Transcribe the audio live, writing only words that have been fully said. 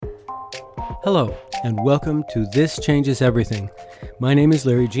Hello, and welcome to This Changes Everything. My name is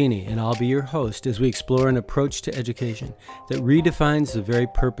Larry Genie, and I'll be your host as we explore an approach to education that redefines the very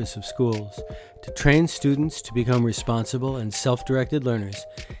purpose of schools, to train students to become responsible and self-directed learners,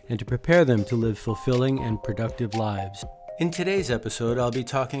 and to prepare them to live fulfilling and productive lives. In today's episode, I'll be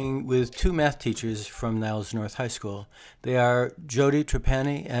talking with two math teachers from Niles North High School. They are Jody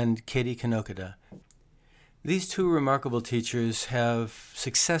Trapani and Katie Kanokada. These two remarkable teachers have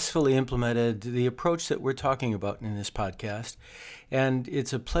successfully implemented the approach that we're talking about in this podcast, and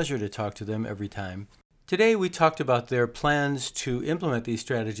it's a pleasure to talk to them every time. Today we talked about their plans to implement these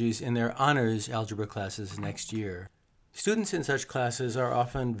strategies in their honors algebra classes next year. Students in such classes are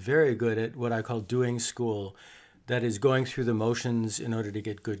often very good at what I call doing school, that is, going through the motions in order to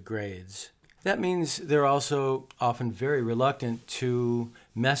get good grades. That means they're also often very reluctant to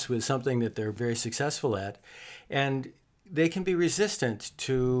mess with something that they're very successful at, and they can be resistant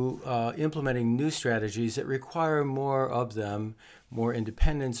to implementing new strategies that require more of them, more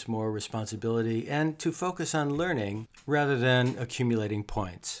independence, more responsibility, and to focus on learning rather than accumulating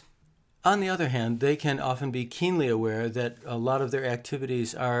points. On the other hand, they can often be keenly aware that a lot of their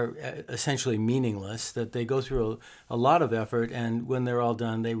activities are essentially meaningless, that they go through a lot of effort, and when they're all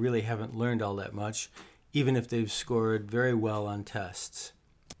done, they really haven't learned all that much, even if they've scored very well on tests.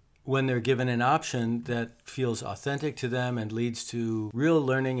 When they're given an option that feels authentic to them and leads to real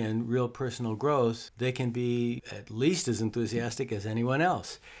learning and real personal growth, they can be at least as enthusiastic as anyone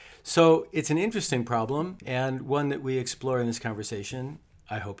else. So it's an interesting problem, and one that we explore in this conversation.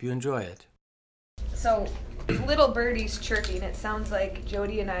 I hope you enjoy it. So, little birdies chirping. It sounds like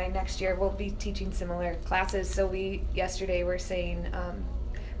Jody and I next year will be teaching similar classes. So yesterday were saying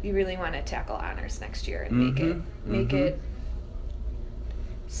we really want to tackle honors next year and make it.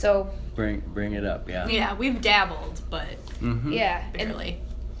 So bring it up, yeah. Yeah, we've dabbled, but yeah, barely.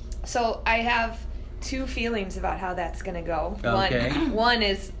 And so I have two feelings about how that's going to go. Okay. One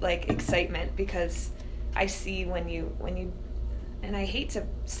is like excitement, because I see when you. And I hate to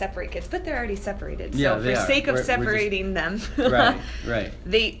separate kids, but they're already separated. Yeah, so for sake of separating them, right.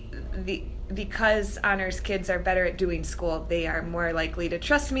 Because honors kids are better at doing school, they are more likely to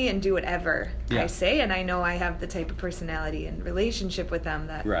trust me and do whatever I say. And I know I have the type of personality and relationship with them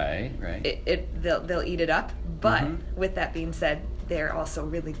that they'll eat it up. But with that being said, they're also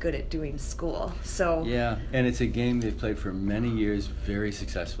really good at doing school. So yeah, and it's a game they've played for many years very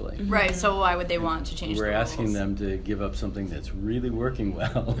successfully. Right, so why would they want to change the rules? We're asking them to give up something that's really working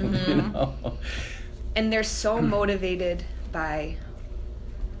well, you know? And they're so motivated by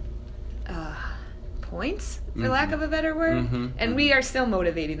points, for lack of a better word. And we are still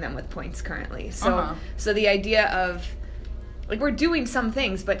motivating them with points currently. So the idea of, like, we're doing some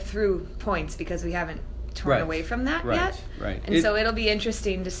things, but through points, because we haven't torn away from that yet. Right. And so it'll be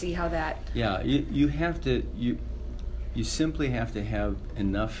interesting to see how that. Yeah, you have to you simply have to have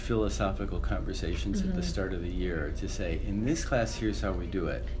enough philosophical conversations at the start of the year to say, in this class, here's how we do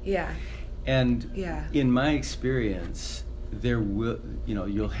it. Yeah. And in my experience,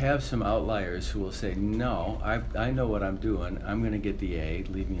 you'll have some outliers who will say, no, I know what I'm doing. I'm going to get the A.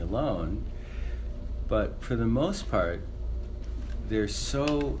 Leave me alone. But for the most part, they're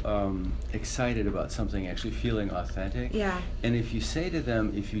so excited about something actually feeling authentic. Yeah. And if you say to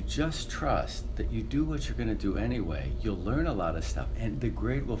them, if you just trust that you do what you're going to do anyway, you'll learn a lot of stuff, and the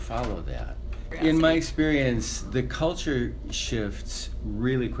grade will follow that. In my experience, the culture shifts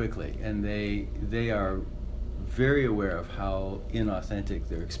really quickly, and they are very aware of how inauthentic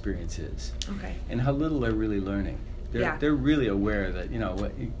their experience is. Okay. And how little they're really learning. They're really aware that,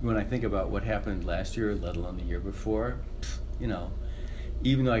 when I think about what happened last year, let alone the year before,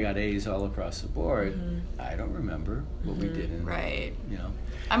 even though I got A's all across the board, I don't remember what we did in,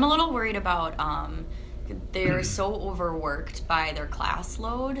 I'm a little worried about they're so overworked by their class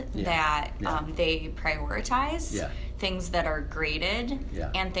load that they prioritize things that are graded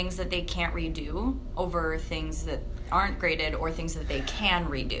and things that they can't redo over things that aren't graded or things that they can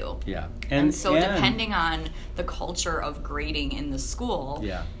redo. Yeah. And so depending on the culture of grading in the school,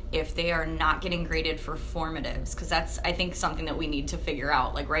 if they are not getting graded for formatives, because that's, I think, something that we need to figure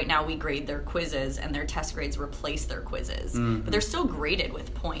out. Like right now we grade their quizzes and their test grades replace their quizzes, but they're still graded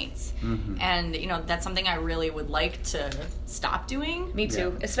with points. And, that's something I really would like to stop doing. Me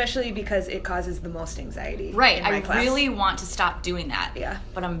too, especially because it causes the most anxiety. Right, I really want to stop doing that. Yeah.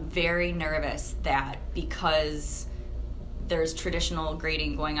 But I'm very nervous that because there's traditional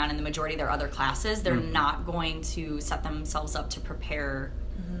grading going on in the majority of their other classes, they're not going to set themselves up to prepare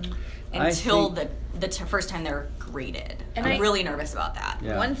until the first time they're graded. And I'm really nervous about that.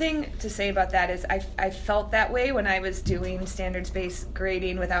 Yeah. One thing to say about that is I felt that way when I was doing standards-based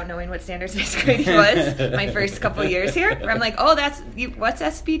grading without knowing what standards-based grading was my first couple years here. Where I'm like, oh, what's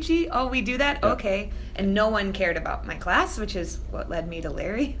SPG? Oh, we do that? Yep. Okay. And no one cared about my class, which is what led me to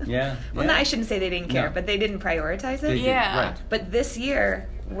Larry. Yeah. Well, no, I shouldn't say they didn't care, but they didn't prioritize it. Yeah. Right. But this year,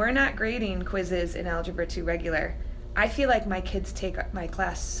 we're not grading quizzes in Algebra 2 regular. I feel like my kids take my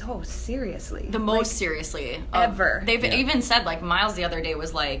class so seriously. The most seriously. Ever. They've even said, like, Miles the other day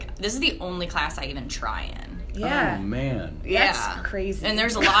was like, this is the only class I even try in. Yeah. Oh, man. Yeah. That's crazy. And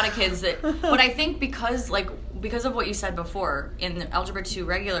there's a lot of kids that... But I think because of what you said before, in Algebra 2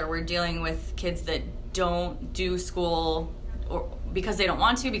 regular, we're dealing with kids that don't do school or because they don't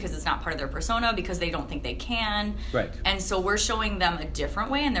want to, because it's not part of their persona, because they don't think they can. Right. And so we're showing them a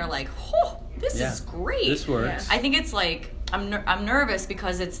different way, and they're like, oh, this is great. This works. I think it's like, I'm nervous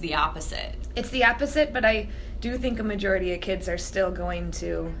because it's the opposite. It's the opposite, but I do think a majority of kids are still going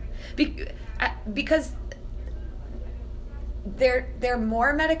to... Because... They're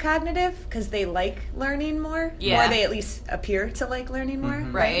more metacognitive because they like learning more. Yeah. Or they at least appear to like learning more.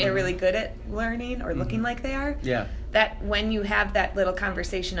 Mm-hmm. Right. They're really good at learning or looking like they are. Yeah. That when you have that little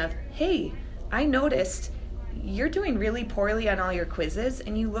conversation of, hey, I noticed you're doing really poorly on all your quizzes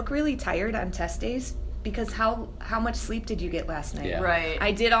and you look really tired on test days because how much sleep did you get last night? Yeah. Right.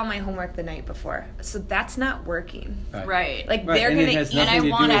 I did all my homework the night before. So that's not working. Right. Like they're going to... And I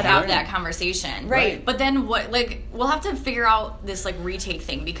want to have that conversation. Right. But then we'll have to figure out this retake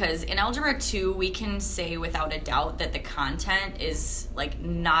thing, because in Algebra 2 we can say without a doubt that the content is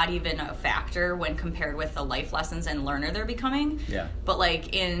not even a factor when compared with the life lessons and learner they're becoming. Yeah. But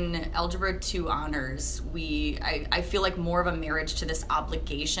in Algebra 2 honors, I feel like more of a marriage to this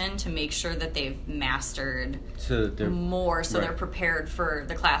obligation to make sure that they've mastered more, so they're prepared for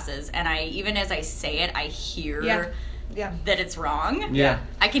the classes. And even as I say it, I hear that it's wrong. Yeah.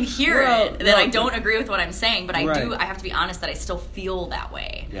 I can hear that I don't agree with what I'm saying, but I have to be honest that I still feel that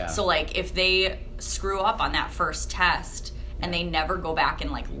way. Yeah. So if they screw up on that first test and they never go back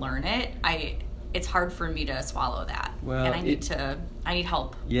and learn it, it's hard for me to swallow that. Well, and I need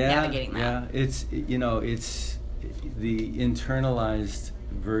help navigating that. Yeah, it's it's the internalized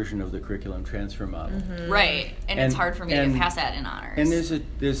version of the curriculum transfer model. Mm-hmm. Right. And it's hard for me to pass that in honors. And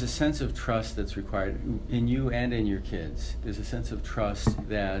there's a sense of trust that's required in you and in your kids. There's a sense of trust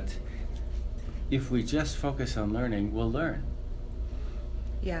that if we just focus on learning, we'll learn.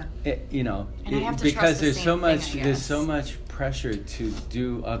 Yeah. Because there's so much pressure to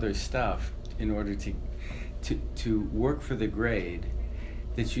do other stuff in order to work for the grade,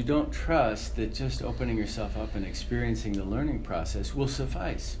 that you don't trust that just opening yourself up and experiencing the learning process will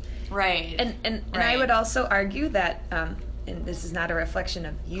suffice. Right. And I would also argue that, and this is not a reflection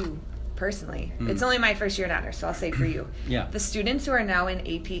of you personally, it's only my first year in honors, so I'll say for you. Yeah. The students who are now in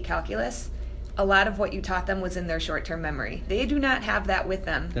AP Calculus, a lot of what you taught them was in their short-term memory. They do not have that with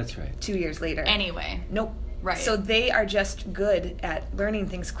them. That's right. 2 years later. Anyway. Nope. Right. So they are just good at learning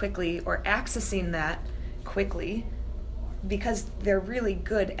things quickly or accessing that quickly, because they're really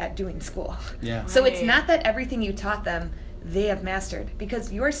good at doing school. Yeah. So it's not that everything you taught them they have mastered,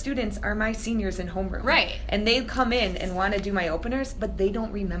 because your students are my seniors in homeroom. Right. And they come in and want to do my openers, but they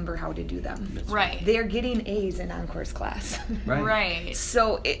don't remember how to do them. That's right. They're getting A's in Encore's class. Right. Right.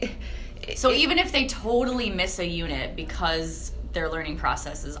 So even if they totally miss a unit because their learning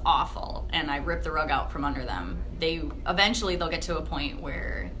process is awful and I rip the rug out from under them, they'll get to a point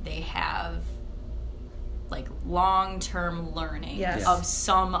where they have long-term learning of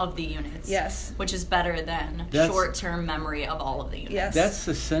some of the units. Yes. Which is better than short-term memory of all of the units. Yes. That's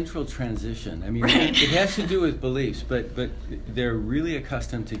the central transition. I mean, it has to do with beliefs, but they're really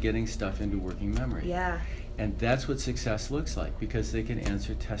accustomed to getting stuff into working memory. Yeah. And that's what success looks like, because they can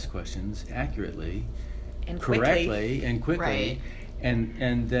answer test questions accurately and correctly and quickly, right.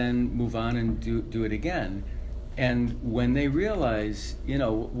 and then move on and do it again. And when they realize,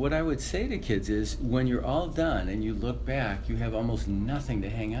 what I would say to kids is, when you're all done and you look back, you have almost nothing to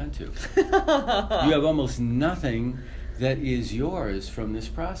hang on to. You have almost nothing that is yours from this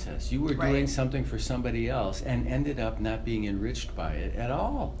process. You were doing something for somebody else and ended up not being enriched by it at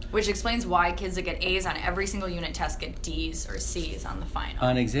all. Which explains why kids that get A's on every single unit test get D's or C's on the final.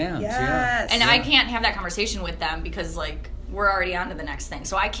 On exams, yes. And I can't have that conversation with them because, we're already on to the next thing.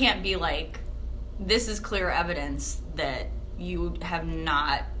 So I can't be this is clear evidence that you have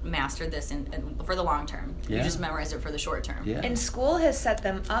not mastered this for the long term. Yeah. You just memorized it for the short term. Yeah. And school has set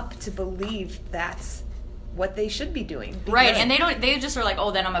them up to believe that's what they should be doing. Right, and they just are like,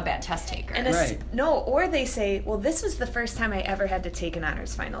 oh, then I'm a bad test taker. And no, or they say, well, this was the first time I ever had to take an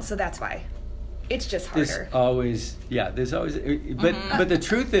honors final, so that's why. It's just harder. There's always, but the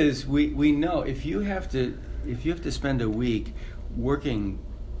truth is, we know if you have to spend a week working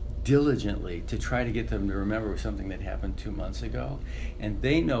diligently to try to get them to remember something that happened 2 months ago, and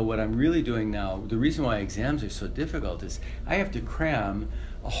they know what I'm really doing now. The reason why exams are so difficult is I have to cram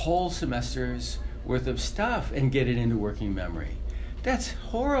a whole semester's worth of stuff and get it into working memory. That's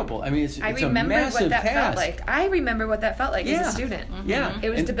horrible. I mean, it's a massive task. I remember what that felt like as a student. Yeah.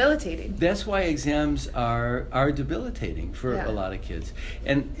 It was debilitating. That's why exams are debilitating for a lot of kids.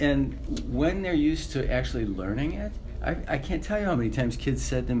 And when they're used to actually learning it, I can't tell you how many times kids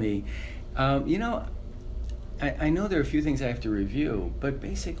said to me, I know there are a few things I have to review, but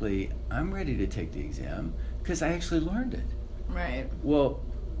basically I'm ready to take the exam because I actually learned it. Right. Well,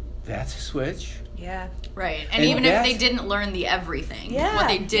 that's a switch. Yeah. Right. And even if they didn't learn the everything, what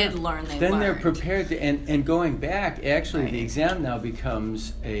they did learn, they then learned. They're prepared to, and going back, actually the exam now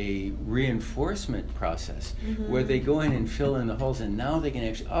becomes a reinforcement process where they go in and fill in the holes, and now they can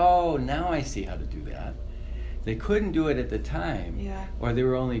actually, now I see how to do that. They couldn't do it at the time, or they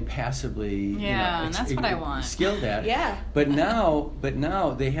were only passively and that's what I want. Skilled at. Yeah. But now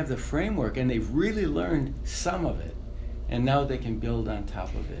they have the framework, and they've really learned some of it. And now they can build on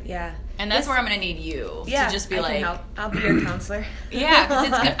top of it. Yeah. And that's where I'm going to need you to just be like... I'll be your counselor. Yeah,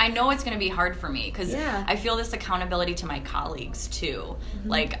 because I know it's going to be hard for me because I feel this accountability to my colleagues, too.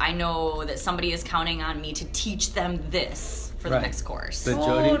 Like, I know that somebody is counting on me to teach them this for the next course. But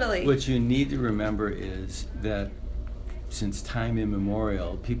Jody, what you need to remember is that since time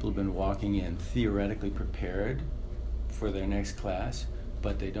immemorial, people have been walking in theoretically prepared for their next class,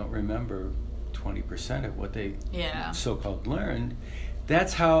 but they don't remember 20% of what they so-called learned.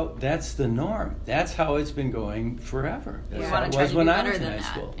 That's the norm. That's how it's been going forever. That's how it was when I was in high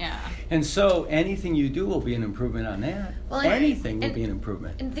school. Yeah. And so anything you do will be an improvement on that. Well, anything will be an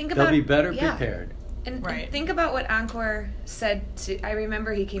improvement. And they'll be better prepared. And think about what Encore said I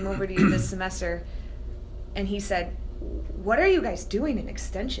remember he came over to you this semester and he said, what are you guys doing in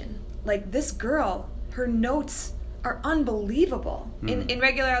extension? Like, this girl, her notes are unbelievable in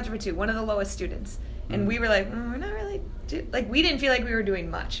regular algebra 2, one of the lowest students. And we were like, we're not really we didn't feel like we were doing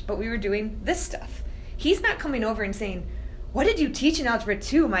much, but we were doing this stuff. He's not coming over and saying, what did you teach in algebra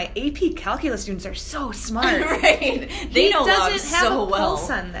 2? My AP calculus students are so smart. Right. They know logs so well. He doesn't have a pulse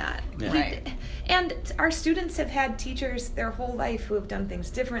on that. Yeah. Right. And our students have had teachers their whole life who have done things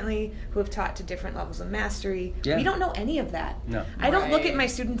differently, who have taught to different levels of mastery. Yeah. We don't know any of that. No. I don't look at my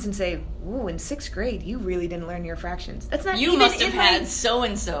students and say, ooh, in 6th grade, you really didn't learn your fractions. That's not you even must have had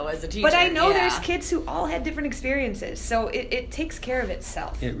so-and-so as a teacher. But I know there's kids who all had different experiences, so it takes care of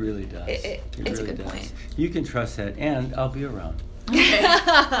itself. It really does. It's really a good point. You can trust that, and I'll be around. Okay.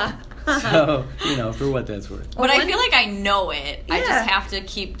 So, for what that's worth. But I feel like I know it. I just have to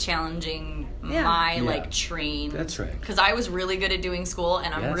keep challenging my train. That's right. Because I was really good at doing school,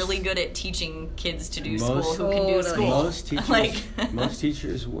 and I'm really good at teaching kids to do school who can do school. Most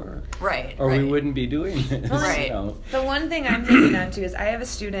teachers were. Right. Or we wouldn't be doing this. Right. The one thing I'm thinking on too is I have a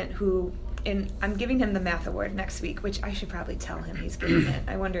student who, I'm giving him the math award next week, which I should probably tell him he's getting it.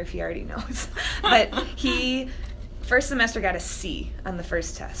 I wonder if he already knows. But he, first semester, got a C on the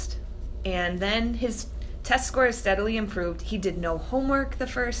first test. And then his test score steadily improved. He did no homework the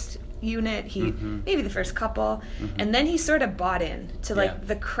first unit, maybe the first couple, and then he sort of bought in to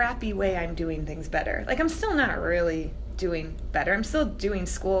the crappy way I'm doing things better. Like, I'm still not really doing better. I'm still doing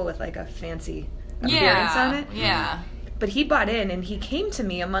school with a fancy appearance on it. Yeah. But he bought in, and he came to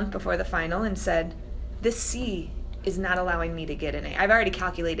me a month before the final and said, this C is not allowing me to get an A. I've already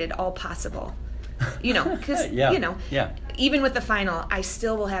calculated all possible. Because, even with the final, I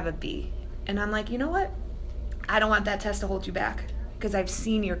still will have a B. And I'm like, you know what? I don't want that test to hold you back because I've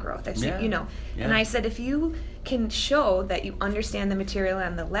seen your growth. I've seen, Yeah. And I said, if you can show that you understand the material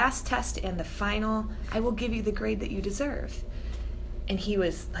on the last test and the final, I will give you the grade that you deserve. And he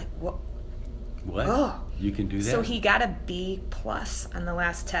was like, what? What? Oh. You can do that? So he got a B+ on the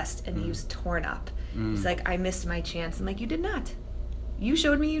last test, and he was torn up. He's like, I missed my chance. I'm like, you did not. You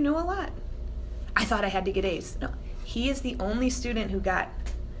showed me you knew a lot. I thought I had to get A's. No, he is the only student who got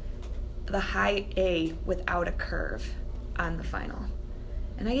the high A without a curve on the final.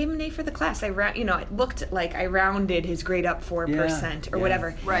 And I gave him an A for the class. It looked like I rounded his grade up 4% or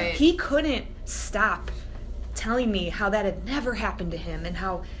whatever. Right. He couldn't stop telling me how that had never happened to him and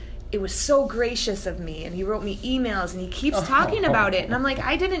how it was so gracious of me, and he wrote me emails, and he keeps talking about it, and I'm like,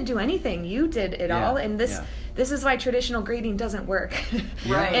 I didn't do anything. You did it all, and this is why traditional grading doesn't work.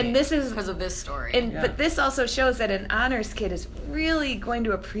 Right. And this is because of this story. And but this also shows that an honors kid is really going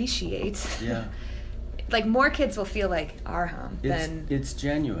to appreciate. Yeah. Like more kids will feel like Arham than it's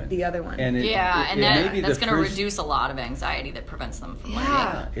genuine. The other one. And that's going to reduce a lot of anxiety that prevents them from learning.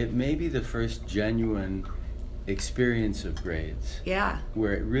 Yeah. It may be the first genuine experience of grades. Yeah.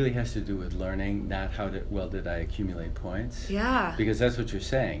 Where it really has to do with learning, not how did I accumulate points? Yeah. Because that's what you're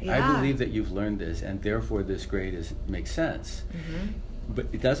saying. Yeah. I believe that you've learned this, and therefore this grade makes sense. Mm-hmm. But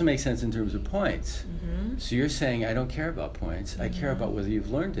it doesn't make sense in terms of points. Mm-hmm. So you're saying, I don't care about points. Mm-hmm. I care about whether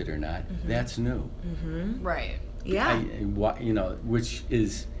you've learned it or not. Mm-hmm. That's new. Mm-hmm. Right. Yeah. Which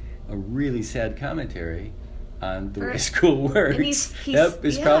is a really sad commentary on the way school works. That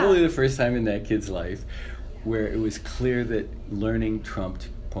is probably the first time in that kid's life where it was clear that learning trumped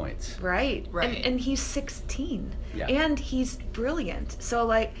points. Right. And he's 16. Yeah. And he's brilliant. So,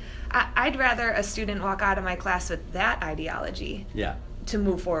 like, I'd rather a student walk out of my class with that ideology. Yeah. To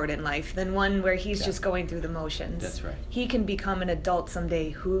move forward in life than one where he's just going through the motions. That's right. He can become an adult someday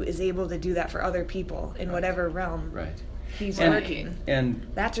who is able to do that for other people in whatever realm he's working. And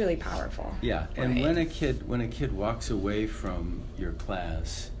that's really powerful. Yeah. And when a kid walks away from your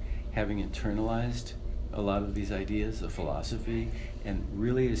class having internalized a lot of these ideas, the philosophy, and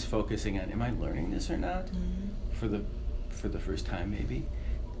really is focusing on, am I learning this or not? Mm-hmm. For the first time maybe,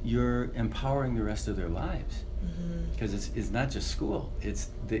 you're empowering the rest of their lives. Because it's not just school. It's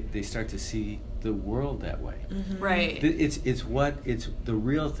they start to see the world that way. Mm-hmm. Right. It's the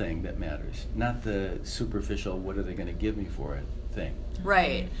real thing that matters, not the superficial. What are they going to give me for it thing?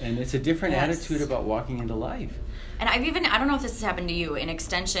 Right. And it's a different attitude about walking into life. And I don't know if this has happened to you. In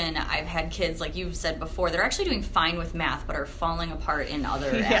Extension, I've had kids, like you've said before, they're actually doing fine with math, but are falling apart in other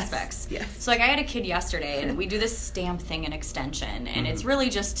aspects. Yes. So, like, I had a kid yesterday, and we do this stamp thing in Extension, and it's really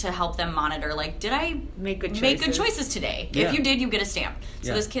just to help them monitor, like, did I make good choices today? Yeah. If you did, you get a stamp.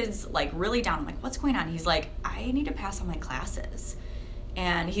 So this kid's, like, really down. I'm like, what's going on? He's like, I need to pass all my classes.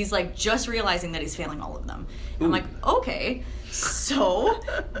 And he's like just realizing that he's failing all of them. And I'm like, okay, so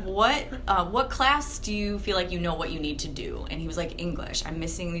what class do you feel like you know what you need to do? And he was like, English. I'm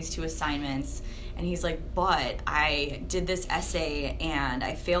missing these 2 assignments. And he's like, but I did this essay and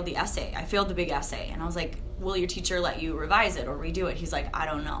I failed the essay. I failed the big essay. And I was like, will your teacher let you revise it or redo it? He's like, I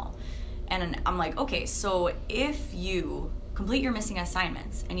don't know. And I'm like, okay, so if you complete your missing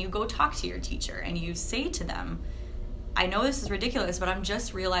assignments and you go talk to your teacher and you say to them, I know this is ridiculous, but I'm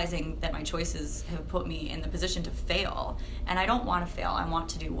just realizing that my choices have put me in the position to fail, and I don't want to fail. I want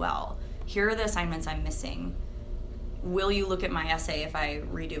to do well. Here are the assignments I'm missing. Will you look at my essay if I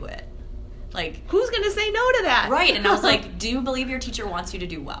redo it? Like, who's going to say no to that? Right. And I was like, do you believe your teacher wants you to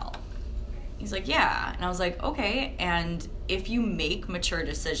do well? He's like, yeah. And I was like, okay. And if you make mature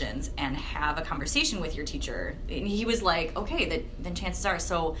decisions and have a conversation with your teacher, and he was like, okay, then chances are.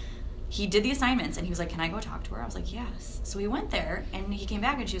 So he did the assignments, and he was like, can I go talk to her? I was like, yes. So we went there, and he came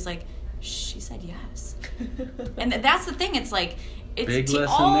back, and she was like, she said yes. And that's the thing. It's like,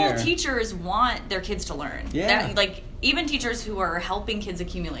 all teachers want their kids to learn. Yeah. Like, even teachers who are helping kids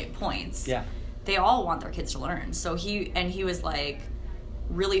accumulate points, they all want their kids to learn. So he was like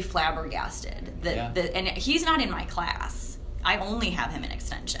really flabbergasted. And he's not in my class. I only have him in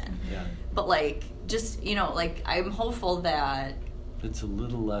Extension. Yeah. But, like, just, like, I'm hopeful that it's a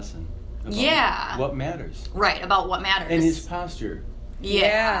little lesson. About what matters. Right, about what matters. And his posture.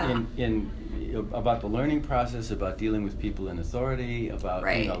 Yeah. About the learning process, about dealing with people in authority, about,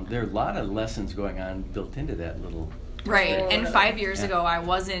 there are a lot of lessons going on built into that little... Right, and 5 years ago, I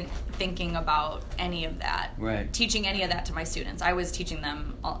wasn't thinking about any of that. Right. Teaching any of that to my students. I was teaching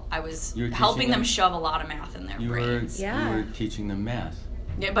them, helping them shove a lot of math in their brains. You were teaching them math.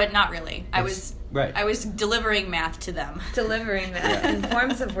 Yeah, but not really. I was delivering math to them. Delivering math in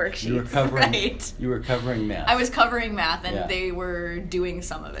forms of worksheets. You were covering math. I was covering math, and they were doing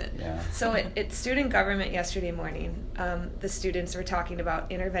some of it. Yeah. So at student government yesterday morning, the students were talking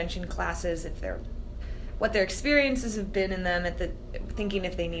about intervention classes, what their experiences have been in them, thinking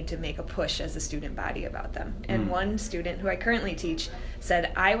if they need to make a push as a student body about them. And one student who I currently teach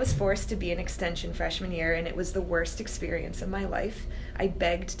said, I was forced to be in Extension freshman year, and it was the worst experience of my life. I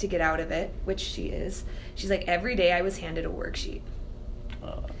begged to get out of it, which she is. She's like, every day I was handed a worksheet.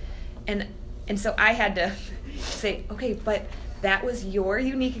 And so I had to say, okay, but that was your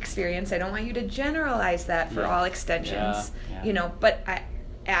unique experience. I don't want you to generalize that for all extensions. But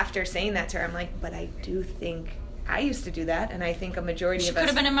after saying that to her, I'm like, but I do think I used to do that, and I think a majority of us could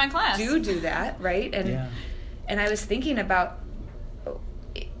have been in my class. do that, right? And I was thinking about,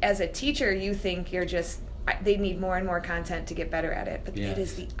 as a teacher, you think you're just they need more and more content to get better at it. But it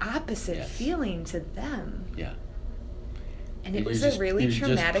is the opposite feeling to them. Yeah. And it was a really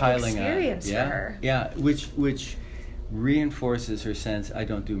traumatic experience for her. Yeah, which reinforces her sense, I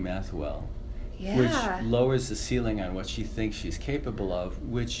don't do math well. Yeah. Which lowers the ceiling on what she thinks she's capable of,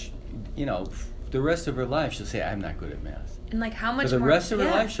 which, the rest of her life she'll say, I'm not good at math. And like how much for the more, rest of her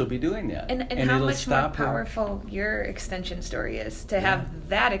life she'll be doing that. And how much more powerful your extension story is to have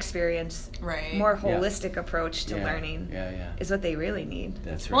that experience, more holistic approach to learning is what they really need.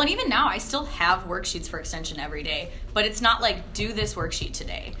 That's right. Well, and even now I still have worksheets for extension every day, but it's not like do this worksheet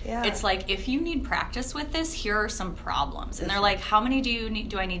today. Yeah. It's like if you need practice with this, here are some problems. And they're like, how many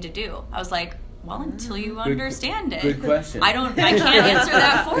do I need to do? I was like, well, until you understand it. Good question. I can't answer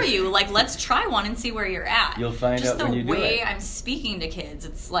that for you. Like, let's try one and see where you're at. You'll find out when you do it. Just the way I'm speaking to kids,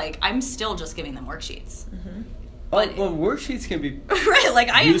 it's like I'm still just giving them worksheets. Mm-hmm. Well, worksheets can be right. Like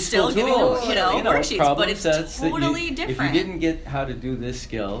I am still giving them, worksheets, but it's totally different. If you didn't get how to do this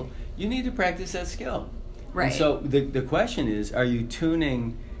skill, you need to practice that skill. Right. And so the question is, are you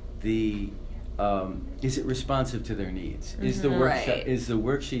tuning the? Is it responsive to their needs? Mm-hmm. Is the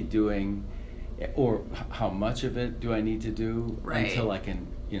worksheet doing? Or how much of it do I need to do until I can,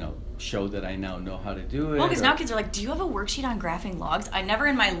 show that I now know how to do it? Well, because now kids are like, do you have a worksheet on graphing logs? I never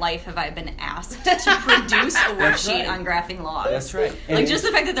in my life have I been asked to produce a worksheet on graphing logs. That's right. Like, just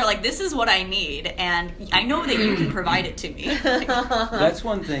the fact that they're like, this is what I need, and I know that you can provide it to me. That's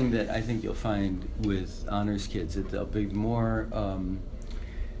one thing that I think you'll find with honors kids, that they'll be more,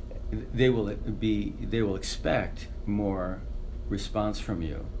 they will expect more response from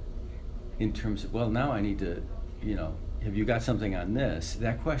you. In terms of, well, now I need to, have you got something on this?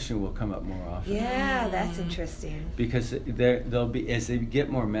 That question will come up more often. Yeah, that's interesting. Because they'll be, as they get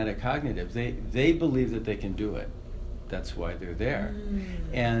more metacognitive, they believe that they can do it. That's why they're there.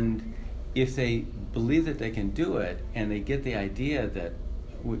 And if they believe that they can do it, and they get the idea that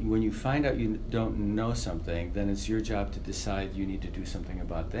when you find out you don't know something, then it's your job to decide you need to do something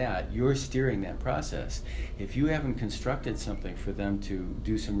about that. You're steering that process. If you haven't constructed something for them to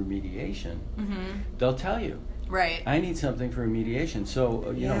do some remediation, they'll tell you. Right. I need something for remediation. So,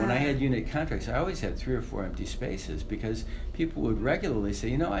 when I had unit contracts, I always had 3 or 4 empty spaces because people would regularly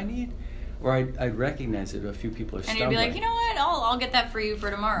say, I need... Or I'd recognize that a few people are stumbling. And you'd be like, you know what, I'll get that for you for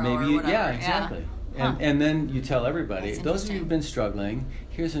tomorrow or whatever. Yeah, exactly. And then you tell everybody, those of you who've been struggling,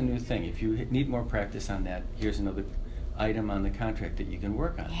 here's a new thing. If you need more practice on that, here's another item on the contract that you can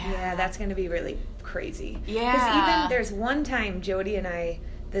work on. Yeah, that's going to be really crazy. Yeah. Because even there's one time Jody and I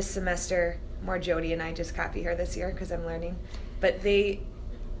this semester, more Jody and I just copy her this year because I'm learning, but they're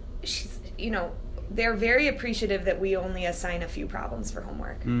very appreciative that we only assign a few problems for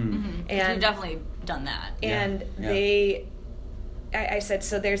homework. And you've definitely done that. And I said,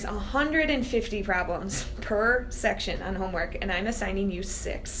 so there's 150 problems per section on homework, and I'm assigning you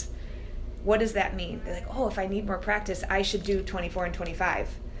 6. What does that mean? They're like, if I need more practice, I should do 24 and 25,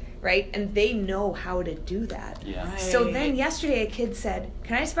 right? And they know how to do that. Yeah. Right. So then yesterday a kid said,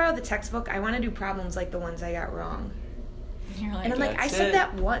 can I just borrow the textbook? I want to do problems like the ones I got wrong. And I'm like, I said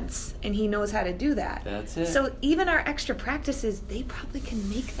that once, and he knows how to do that. That's it. So even our extra practices, they probably can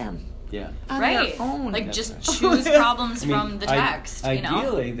make them. Yeah. On their own. Like just choose problems from the text.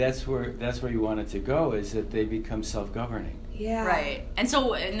 Ideally, that's where you want it to go, is that they become self-governing. Yeah. Right. And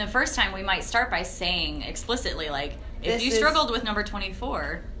so in the first time, we might start by saying explicitly, like, if you struggled with number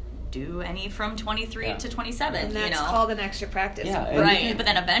 24, do any from 23 to 27. And that's called an extra practice. Yeah. Right. But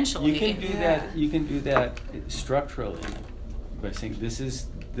then eventually you can do that. You can do that structurally by saying this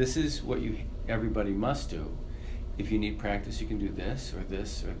is what everybody must do. If you need practice, you can do this or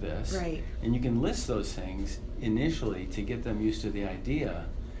this or this. Right. And you can list those things initially to get them used to the idea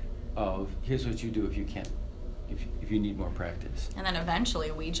of here's what you do if you can't, if you need more practice. And then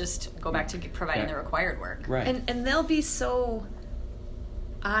eventually we just go back to providing the required work. Right. And they'll be so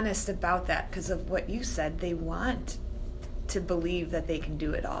honest about that because of what you said. They want to believe that they can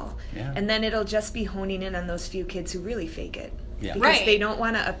do it all. Yeah. And then it'll just be honing in on those few kids who really fake it. Yeah. Because right. they don't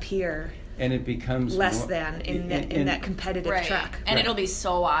want to appear and it becomes less than in that competitive right. track. And right. it'll be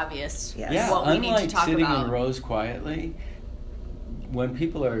so obvious what we need to talk sitting about. in rows quietly, when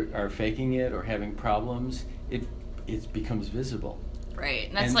people are faking it or having problems, it becomes visible. Right,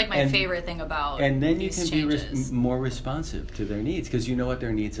 and that's my favorite thing about and then you these can changes. be more responsive to their needs because you know what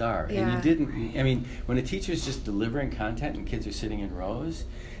their needs are. Yeah. And you didn't, I mean, when a teacher's just delivering content and kids are sitting in rows,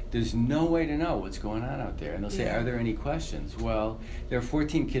 there's no way to know what's going on out there. And they'll say, are there any questions? Well, there are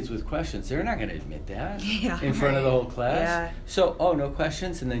 14 kids with questions. They're not going to admit that in front of the whole class. Yeah. So, no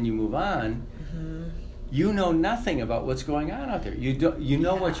questions, and then you move on. Mm-hmm. you know nothing about what's going on out there. You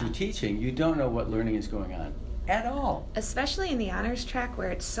know what you're teaching. You don't know what learning is going on at all. Especially in the honors track where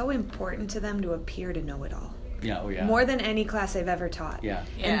it's so important to them to appear to know it all. Yeah, oh yeah. More than any class I've ever taught. Yeah.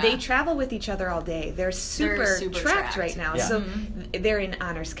 And they travel with each other all day. They're super trapped right now. Yeah. So they're in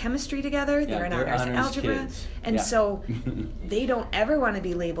honors chemistry together. They're in honors algebra. Kids. And so they don't ever want to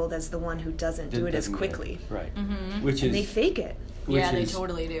be labeled as the one who doesn't do it as quickly. Right. Mm-hmm. And they fake it. Yeah, they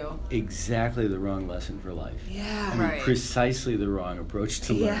totally do. Exactly the wrong lesson for life. Yeah. I mean, precisely the wrong approach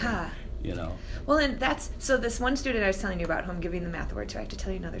to learning. Yeah. You know. Well, and so this one student I was telling you about who I'm giving the math award to, I have to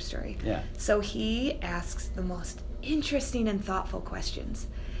tell you another story. Yeah. So he asks the most interesting and thoughtful questions.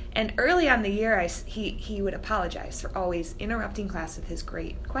 And early on in the year, he would apologize for always interrupting class with his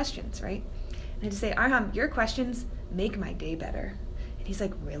great questions, right? And I'd say, Arham, your questions make my day better. And he's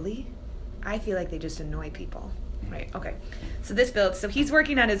like, really? I feel like they just annoy people. Right, okay. So this builds, so he's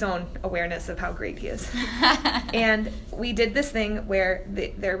working on his own awareness of how great he is. And we did this thing where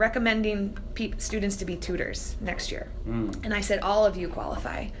they're recommending students to be tutors next year. And I said, all of you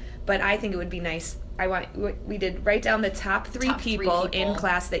qualify, but I think it would be nice. We did write down the top three people in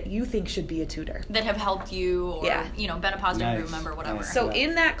class that you think should be a tutor. That have helped you or, been a positive group member, whatever. So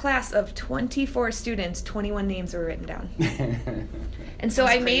in that class of 24 students, 21 names were written down. And so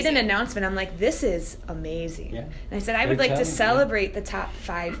I made an announcement. I'm like, this is amazing. Yeah. And I said, I would like to celebrate the top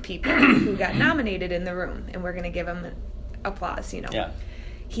 5 people who got nominated in the room. And we're going to give them applause, Yeah.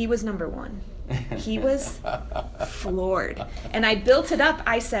 He was number 1. He was floored. And I built it up.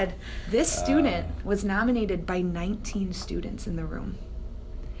 I said, this student was nominated by 19 students in the room.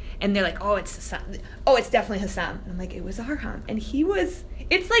 And they're like, oh, it's Hassan. Oh, it's definitely Hassan. And I'm like, it was Arham. And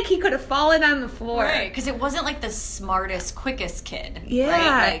it's like he could have fallen on the floor. Right, because it wasn't like the smartest, quickest kid. Yeah.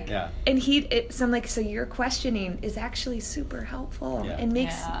 Right? And so I'm like, so your questioning is actually super helpful and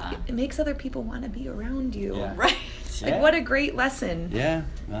it makes other people want to be around you. Yeah. Right. Like, what a great lesson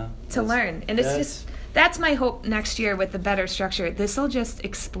to learn. And that's my hope next year with the better structure. This will just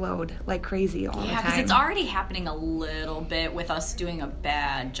explode like crazy all the time. Yeah, because it's already happening a little bit with us doing a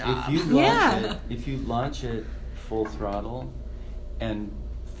bad job. If you launch it full throttle and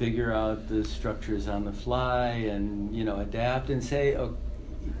figure out the structures on the fly and, adapt and say,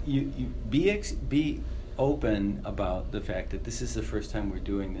 you be open about the fact that this is the first time we're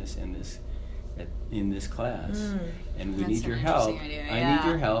doing this in this class, and we need your help. I need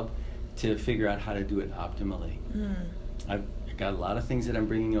your help to figure out how to do it optimally. I've got a lot of things that I'm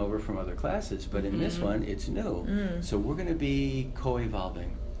bringing over from other classes, but in this one, it's new. So we're going to be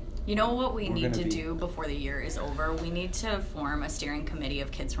co-evolving. You know what we need to do before the year is over? We need to form a steering committee of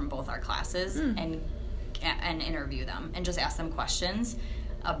kids from both our classes and interview them and just ask them questions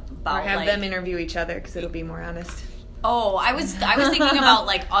about, or have them interview each other because it'll be more honest. Oh, I was thinking about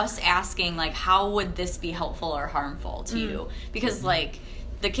us asking how would this be helpful or harmful to you? Because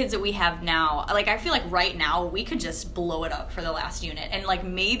the kids that we have now, I feel like right now we could just blow it up for the last unit, and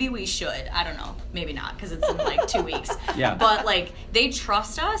maybe we should. I don't know, maybe not because it's in 2 weeks. Yeah. But they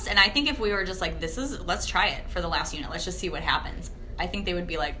trust us, and I think if we were just let's try it for the last unit, let's just see what happens. I think they would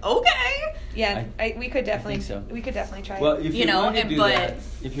be like, okay. Yeah, we could definitely. I think so. We could definitely try. Well, if you're going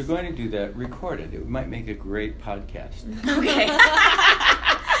to do that, record it. It might make a great podcast. Okay.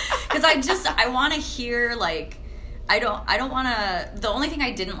 Because I want to hear I don't want to. The only thing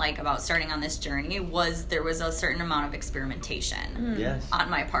I didn't like about starting on this journey was there was a certain amount of experimentation on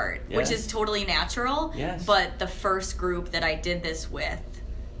my part, which is totally natural. Yes. But the first group that I did this with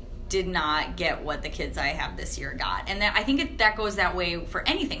did not get what the kids I have this year got. And I think that goes that way for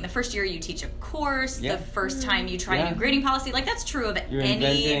anything. The first year you teach a course, the first time you try a new grading policy, that's true of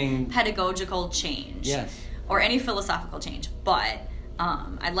any pedagogical change. Yes. Or any philosophical change. But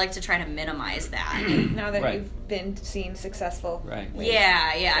I'd like to try to minimize that. Now that you've been seen successful. Right.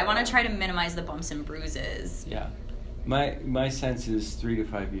 Yeah. I want to try to minimize the bumps and bruises. Yeah. My sense is 3 to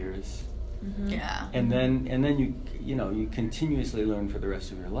 5 years. Mm-hmm. Yeah. And then you continuously learn for the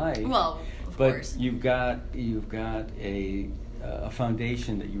rest of your life. Well, of course. But you've got a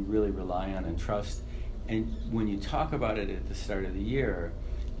foundation that you really rely on and trust. And when you talk about it at the start of the year,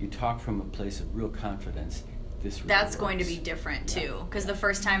 you talk from a place of real confidence. That's going to be different too, because the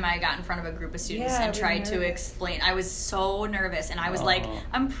first time I got in front of a group of students and tried to explain, I was so nervous, and I was like,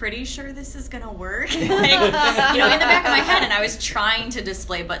 I'm pretty sure this is gonna work, in the back of my head, and I was trying to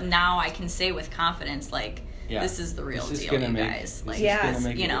display, but now I can say with confidence, this is the real deal, you guys.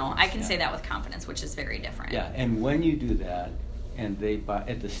 I can say that with confidence, which is very different. Yeah, and when you do that, and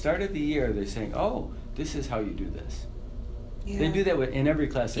at the start of the year, they're saying, oh, this is how you do this. Yeah. They do that in every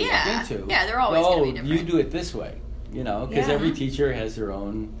class they walk into. Yeah, they're always going to be different. You do it this way, because every teacher has their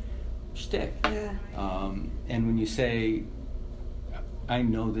own shtick. Yeah. And when you say, I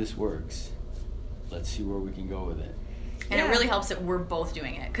know this works, let's see where we can go with it. And it really helps that we're both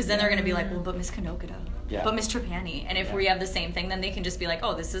doing it, because then they're going to be like, well, but Miss Kanokada, but Miss Trapani. And if we have the same thing, then they can just be like,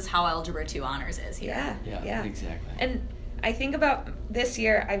 oh, this is how Algebra 2 Honors is here. Yeah, exactly. And I think about this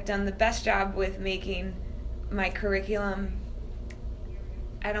year, I've done the best job with making my curriculum,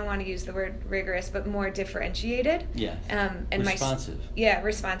 I don't want to use the word rigorous, but more differentiated. Yes. And responsive.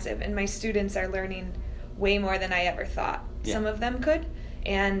 Responsive. And my students are learning way more than I ever thought some of them could.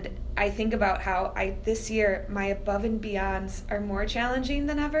 And I think about how this year, my above and beyonds are more challenging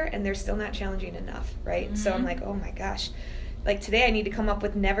than ever, and they're still not challenging enough, right? Mm-hmm. So I'm like, oh my gosh. Like today I need to come up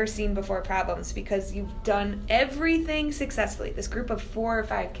with never seen before problems because you've done everything successfully. This group of 4 or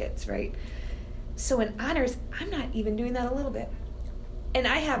 5 kids, right? So in honors, I'm not even doing that a little bit. And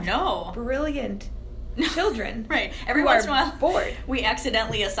I have brilliant children. Right. Every once in a while, bored. We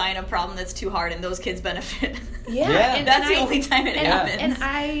accidentally assign a problem that's too hard, and those kids benefit. Yeah. And that's the only time it happens.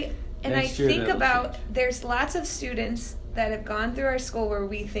 And I think about there's lots of students that have gone through our school where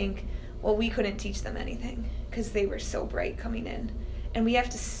we think, well, we couldn't teach them anything because they were so bright coming in, and we have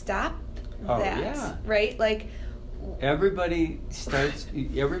to stop that. Right? Like everybody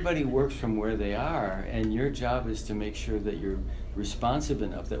works from where they are, and your job is to make sure that you're responsive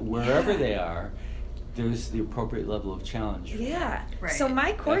enough that wherever they are, there's the appropriate level of challenge. Yeah. Right. So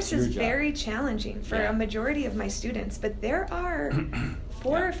my course is very challenging for a majority of my students, but there are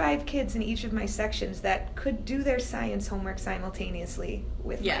 4 or 5 kids in each of my sections that could do their science homework simultaneously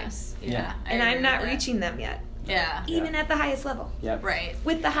with me. Yeah. And I'm not reaching them yet. Yeah. Even at the highest level. Yeah. Right.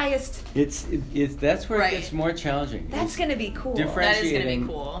 With the highest. It's that's where it gets more challenging. That's going to be cool. That is going to be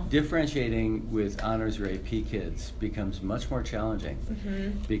cool. Differentiating with honors or AP kids becomes much more challenging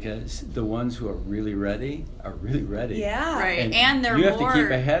because the ones who are really ready are really ready. Yeah. Right. And they're you have to keep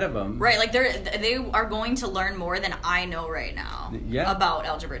ahead of them. Right. Like they are going to learn more than I know right now about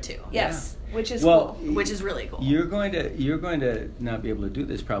Algebra 2. Yes. Yeah. Which is cool. Which is really cool. You're going to not be able to do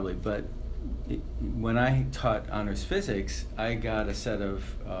this probably, but when I taught honors physics, I got a set of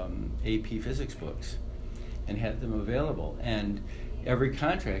AP physics books and had them available. And every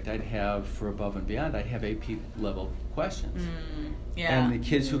contract I'd have for above and beyond, I'd have AP level questions. And the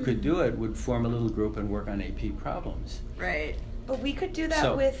kids who could do it would form a little group and work on AP problems. Right. But we could do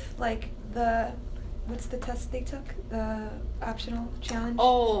that with like what's the test they took? The optional challenge?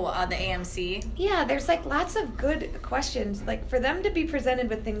 The AMC? Yeah, there's like lots of good questions. Like for them to be presented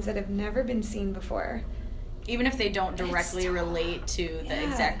with things that have never been seen before. Even if they don't directly relate to the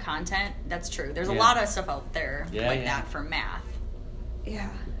exact content, that's true. There's a lot of stuff out there like that for math. Yeah.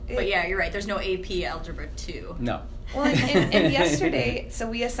 But you're right. There's no AP Algebra 2. No. Well, and yesterday, so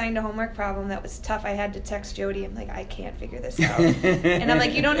we assigned a homework problem that was tough. I had to text Jody. I'm like, I can't figure this out. And I'm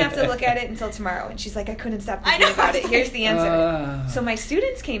like, you don't have to look at it until tomorrow. And she's like, I couldn't stop thinking about it. Here's the answer. So my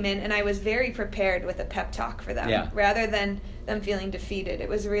students came in, and I was very prepared with a pep talk for them, rather than them feeling defeated. It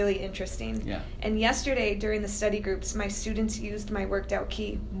was really interesting. Yeah. And yesterday, during the study groups, my students used my worked out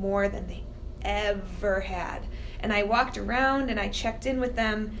key more than they ever had. And I walked around and I checked in with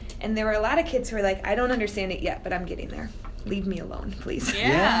them, and there were a lot of kids who were like, I don't understand it yet, but I'm getting there. Leave me alone, please.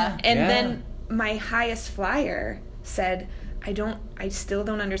 Yeah. And then my highest flyer said, I still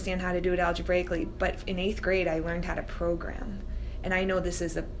don't understand how to do it algebraically, but in 8th grade I learned how to program. And I know this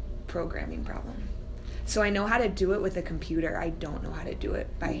is a programming problem. So I know how to do it with a computer. I don't know how to do it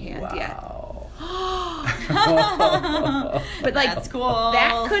by hand yet. But like, that's cool.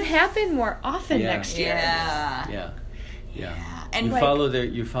 That could happen more often next year. Yeah. And you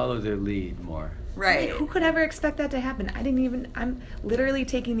follow their lead more. Right. Like, who could ever expect that to happen? I'm literally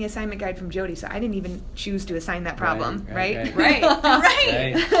taking the assignment guide from Jody, so I didn't even choose to assign that problem, right?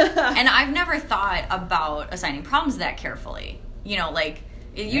 And I've never thought about assigning problems that carefully. You know, like,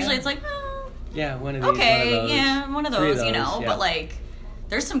 usually it's like, one of these, one of those, you know, yeah. But like,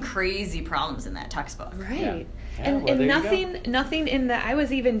 there's some crazy problems in that textbook. Right. And nothing in the, I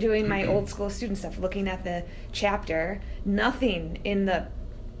was even doing my old school student stuff, looking at the chapter, nothing in the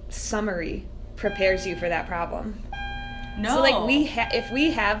summary prepares you for that problem. No. So like if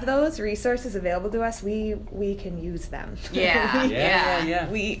we have those resources available to us, we can use them. Yeah.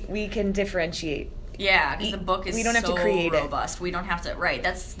 We can differentiate. Yeah, because the book is have to create robust. We don't have to,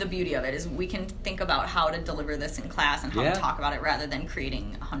 that's the beauty of it, is we can think about how to deliver this in class and how to talk about it rather than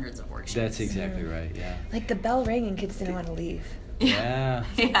creating hundreds of worksheets. That's exactly right, yeah. Like the bell rang and kids didn't want to leave. Yeah.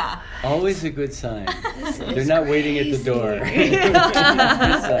 Yeah. Always a good sign. They're not waiting at the door.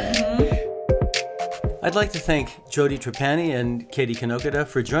 I'd like to thank Jody Trapani and Katie Kanokada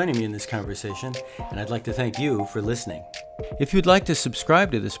for joining me in this conversation, and I'd like to thank you for listening. If you'd like to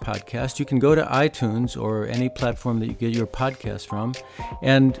subscribe to this podcast, you can go to iTunes or any platform that you get your podcast from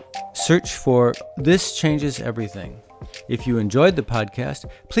and search for This Changes Everything. If you enjoyed the podcast,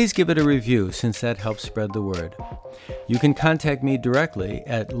 please give it a review since that helps spread the word. You can contact me directly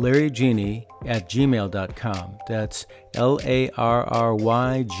at larrygeni@gmail.com. That's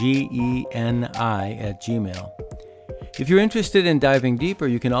LARRYGENI@gmail. If you're interested in diving deeper,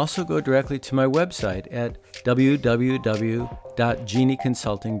 you can also go directly to my website at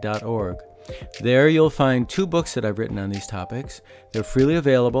www.geniconsulting.org. There you'll find 2 books that I've written on these topics. They're freely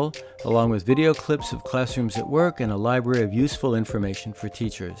available, along with video clips of classrooms at work and a library of useful information for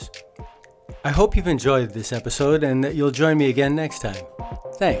teachers. I hope you've enjoyed this episode and that you'll join me again next time.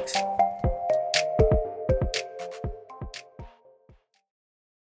 Thanks.